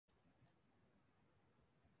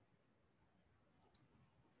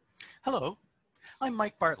Hello, I'm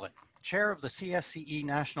Mike Bartlett, Chair of the CSCE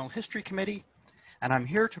National History Committee, and I'm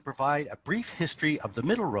here to provide a brief history of the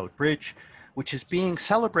Middle Road Bridge, which is being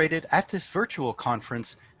celebrated at this virtual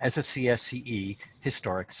conference as a CSCE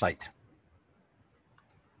historic site.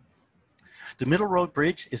 The Middle Road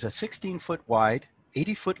Bridge is a 16-foot wide,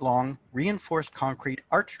 80-foot long, reinforced concrete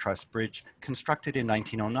arch truss bridge constructed in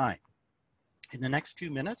 1909. In the next few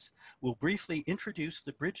minutes, we'll briefly introduce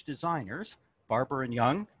the bridge designers, Barber and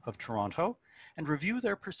Young of Toronto, and review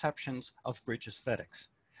their perceptions of bridge aesthetics.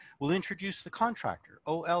 We'll introduce the contractor,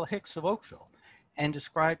 O.L. Hicks of Oakville, and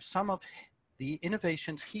describe some of the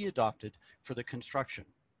innovations he adopted for the construction.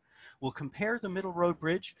 We'll compare the Middle Road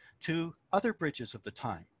Bridge to other bridges of the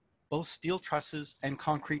time, both steel trusses and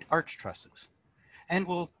concrete arch trusses. And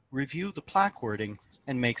we'll review the plaque wording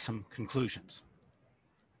and make some conclusions.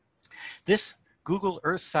 This Google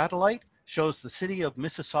Earth satellite shows the city of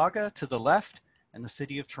Mississauga to the left and the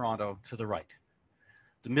city of Toronto to the right.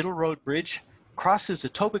 The Middle Road Bridge crosses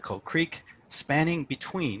Etobicoke Creek, spanning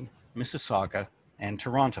between Mississauga and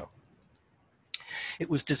Toronto. It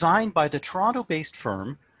was designed by the Toronto-based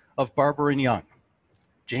firm of Barber and Young.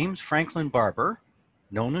 James Franklin Barber,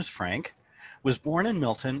 known as Frank, was born in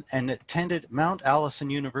Milton and attended Mount Allison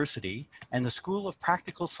University and the School of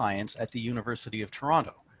Practical Science at the University of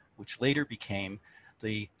Toronto, which later became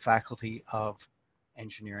the Faculty of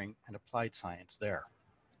Engineering and Applied Science there.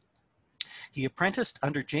 He apprenticed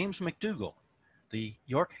under James McDougall, the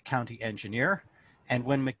York County engineer, and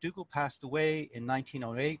when McDougall passed away in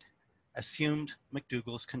 1908, assumed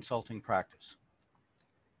McDougall's consulting practice.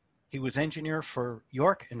 He was engineer for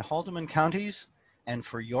York and Haldimand counties and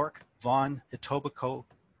for York, Vaughan, Etobicoke,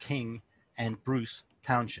 King, and Bruce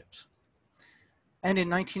townships. And in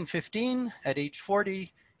 1915, at age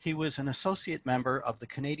 40, he was an associate member of the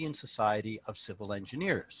Canadian Society of Civil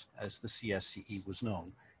Engineers, as the CSCE was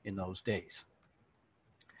known in those days.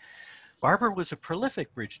 Barber was a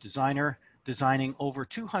prolific bridge designer, designing over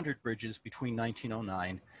 200 bridges between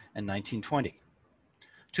 1909 and 1920.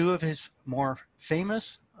 Two of his more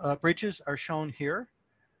famous bridges are shown here.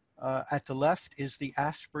 At the left is the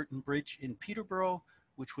Ashburton Bridge in Peterborough,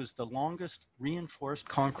 which was the longest reinforced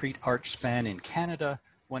concrete arch span in Canada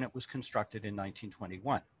when it was constructed in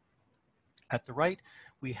 1921. At the right,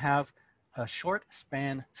 we have a short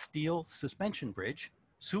span steel suspension bridge,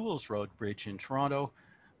 Sewell's Road Bridge in Toronto,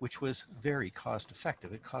 which was very cost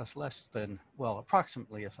effective. It cost less than, well,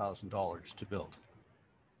 approximately $1,000 to build.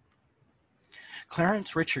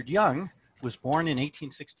 Clarence Richard Young was born in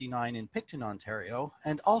 1869 in Picton, Ontario,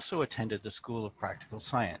 and also attended the School of Practical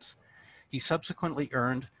Science. He subsequently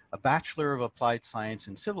earned a Bachelor of Applied Science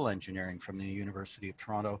in Civil Engineering from the University of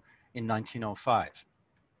Toronto in 1905.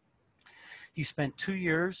 He spent 2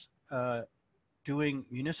 years doing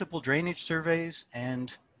municipal drainage surveys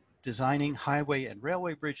and designing highway and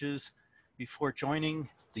railway bridges before joining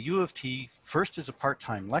the U of T, first as a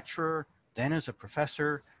part-time lecturer, then as a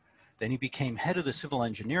professor. Then he became head of the Civil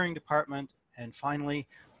Engineering Department, and finally,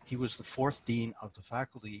 he was the 4th Dean of the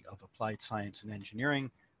Faculty of Applied Science and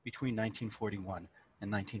Engineering between 1941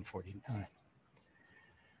 and 1949.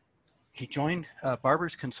 He joined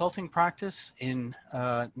Barber's consulting practice in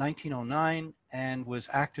 1909 and was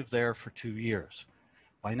active there for 2 years.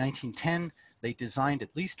 By 1910, they designed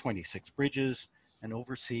at least 26 bridges and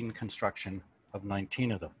overseen construction of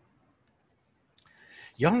 19 of them.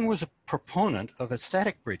 Young was a proponent of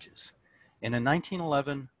aesthetic bridges. In a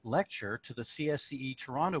 1911 lecture to the CSCE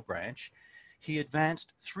Toronto branch, he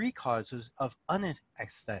advanced 3 causes of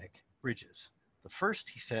unaesthetic bridges. The first,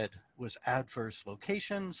 he said, was adverse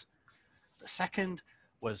locations. The second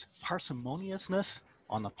was parsimoniousness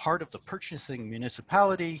on the part of the purchasing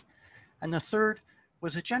municipality. And the third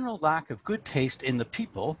was a general lack of good taste in the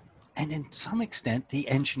people and, in some extent, the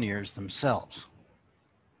engineers themselves.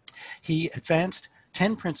 He advanced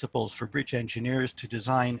 10 principles for bridge engineers to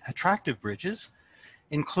design attractive bridges,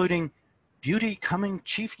 including beauty coming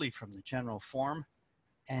chiefly from the general form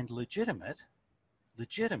and legitimate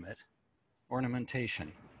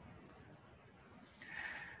ornamentation.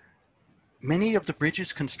 Many of the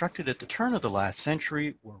bridges constructed at the turn of the last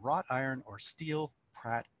century were wrought iron or steel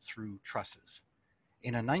Pratt through trusses.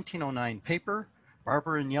 In a 1909 paper,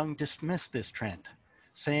 Barber and Young dismissed this trend,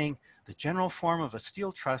 saying the general form of a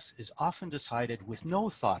steel truss is often decided with no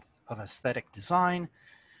thought of aesthetic design,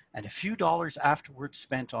 and a few dollars afterwards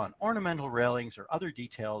spent on ornamental railings or other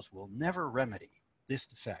details will never remedy this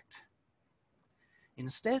defect.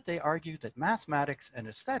 Instead, they argued that mathematics and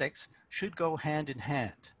aesthetics should go hand in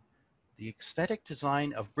hand. The aesthetic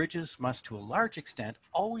design of bridges must, to a large extent,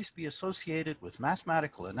 always be associated with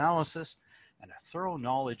mathematical analysis and a thorough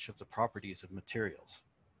knowledge of the properties of materials.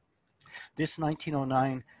 This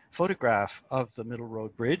 1909 photograph of the Middle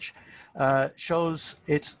Road Bridge shows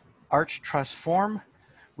its arch truss form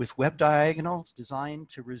with web diagonals designed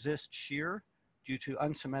to resist shear due to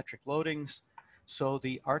unsymmetric loadings, so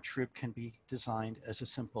the arch rib can be designed as a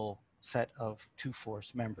simple set of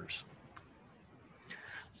two-force members.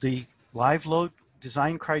 The live load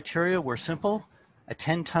design criteria were simple: a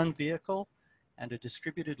 10-ton vehicle and a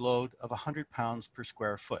distributed load of 100 pounds per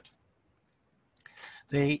square foot.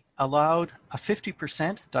 They allowed a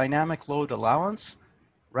 50% dynamic load allowance,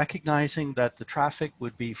 recognizing that the traffic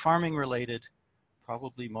would be farming related,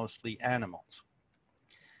 probably mostly animals.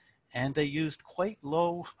 And they used quite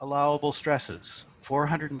low allowable stresses,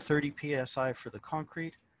 430 psi for the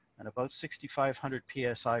concrete and about 6,500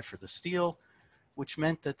 psi for the steel, which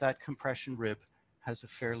meant that that compression rib has a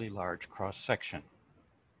fairly large cross section.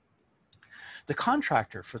 The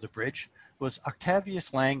contractor for the bridge was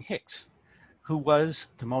Octavius Lang Hicks, who was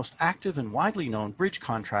the most active and widely known bridge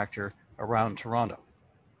contractor around Toronto.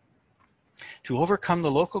 To overcome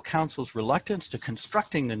the local council's reluctance to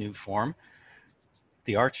constructing the new form,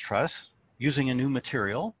 the arch truss, using a new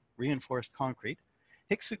material, reinforced concrete,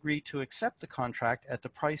 Hicks agreed to accept the contract at the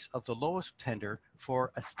price of the lowest tender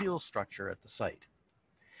for a steel structure at the site.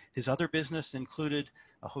 His other business included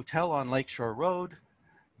a hotel on Lakeshore Road,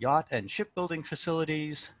 yacht and shipbuilding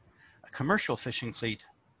facilities, a commercial fishing fleet,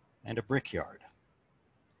 and a brickyard.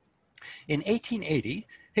 In 1880,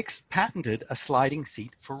 Hicks patented a sliding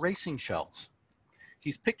seat for racing shells.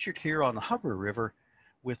 He's pictured here on the Hubbard River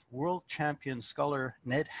with world champion sculler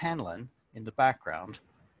Ned Hanlon in the background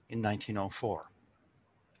in 1904.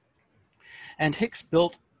 And Hicks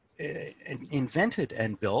invented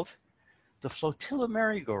and built the flotilla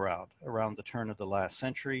merry-go-round around the turn of the last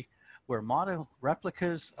century, where model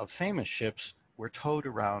replicas of famous ships were towed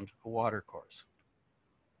around a watercourse.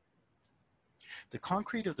 The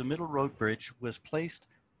concrete of the Middle Road Bridge was placed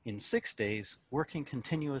in 6 days, working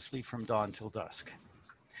continuously from dawn till dusk.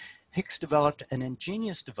 Hicks developed an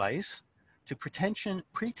ingenious device to pretension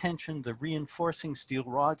the reinforcing steel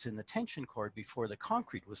rods in the tension cord before the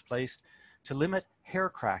concrete was placed to limit hair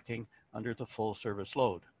cracking under the full service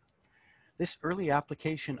load. This early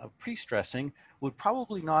application of pre-stressing would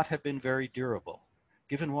probably not have been very durable,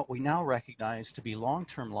 given what we now recognize to be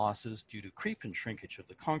long-term losses due to creep and shrinkage of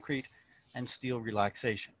the concrete and steel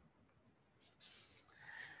relaxation.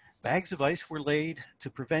 Bags of ice were laid to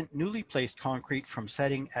prevent newly placed concrete from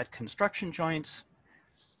setting at construction joints.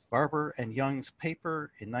 Barber and Young's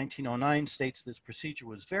paper in 1909 states this procedure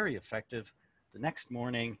was very effective. The next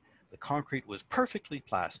morning, the concrete was perfectly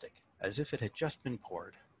plastic, as if it had just been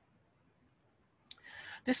poured.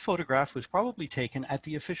 This photograph was probably taken at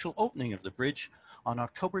the official opening of the bridge on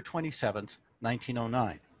October 27,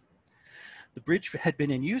 1909. The bridge had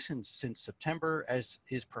been in use since September, as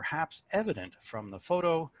is perhaps evident from the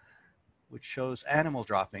photo, which shows animal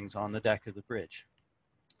droppings on the deck of the bridge.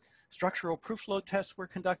 Structural proof load tests were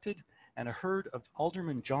conducted, and a herd of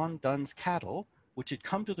Alderman John Dunn's cattle, which had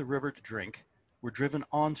come to the river to drink, were driven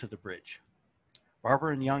onto the bridge.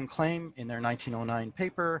 Barber and Young claim in their 1909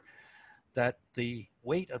 paper that the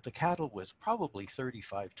weight of the cattle was probably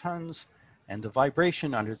 35 tons, and the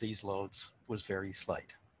vibration under these loads was very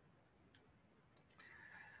slight.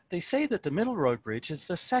 They say that the Middle Road Bridge is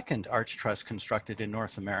the second arch truss constructed in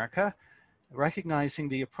North America, recognizing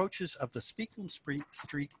the approaches of the Speakman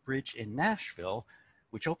Street Bridge in Nashville,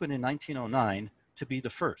 which opened in 1909, to be the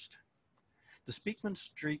first. The Speakman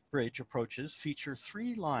Street Bridge approaches feature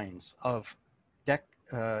 3 lines of deck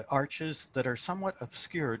arches that are somewhat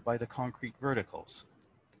obscured by the concrete verticals.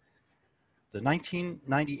 The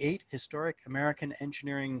 1998 Historic American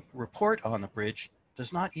Engineering Report on the bridge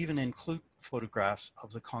does not even include photographs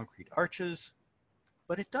of the concrete arches,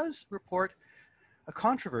 but it does report a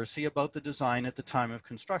controversy about the design at the time of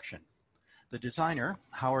construction. The designer,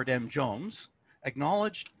 Howard M. Jones,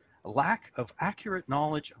 acknowledged a lack of accurate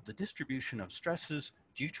knowledge of the distribution of stresses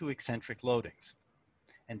due to eccentric loadings,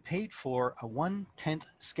 and paid for a 1/10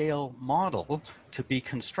 scale model to be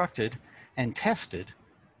constructed and tested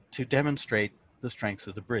to demonstrate the strength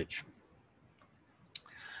of the bridge.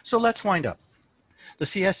 So let's wind up. The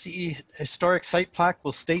CSCE historic site plaque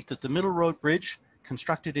will state that the Middle Road Bridge,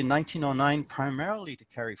 constructed in 1909 primarily to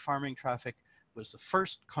carry farming traffic, was the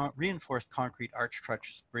first reinforced concrete arch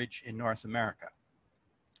truss bridge in North America.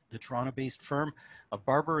 The Toronto-based firm of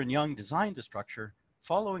Barber and Young designed the structure,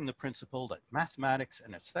 following the principle that mathematics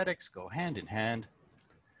and aesthetics go hand in hand.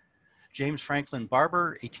 James Franklin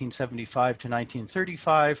Barber, 1875 to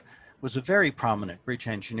 1935, was a very prominent bridge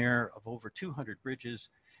engineer of over 200 bridges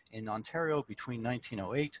in Ontario between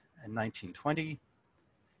 1908 and 1920.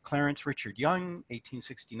 Clarence Richard Young,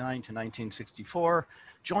 1869 to 1964,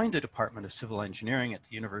 joined the Department of Civil Engineering at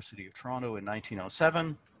the University of Toronto in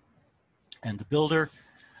 1907. And the builder,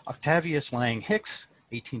 Octavius Lang Hicks,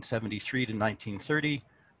 1873 to 1930,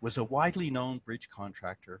 was a widely known bridge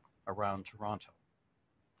contractor around Toronto.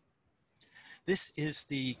 This is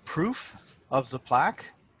the proof of the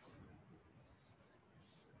plaque.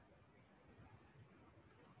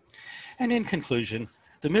 And in conclusion,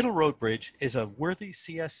 the Middle Road Bridge is a worthy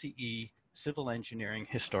CSCE civil engineering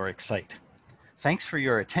historic site. Thanks for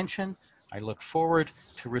your attention. I look forward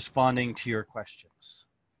to responding to your questions.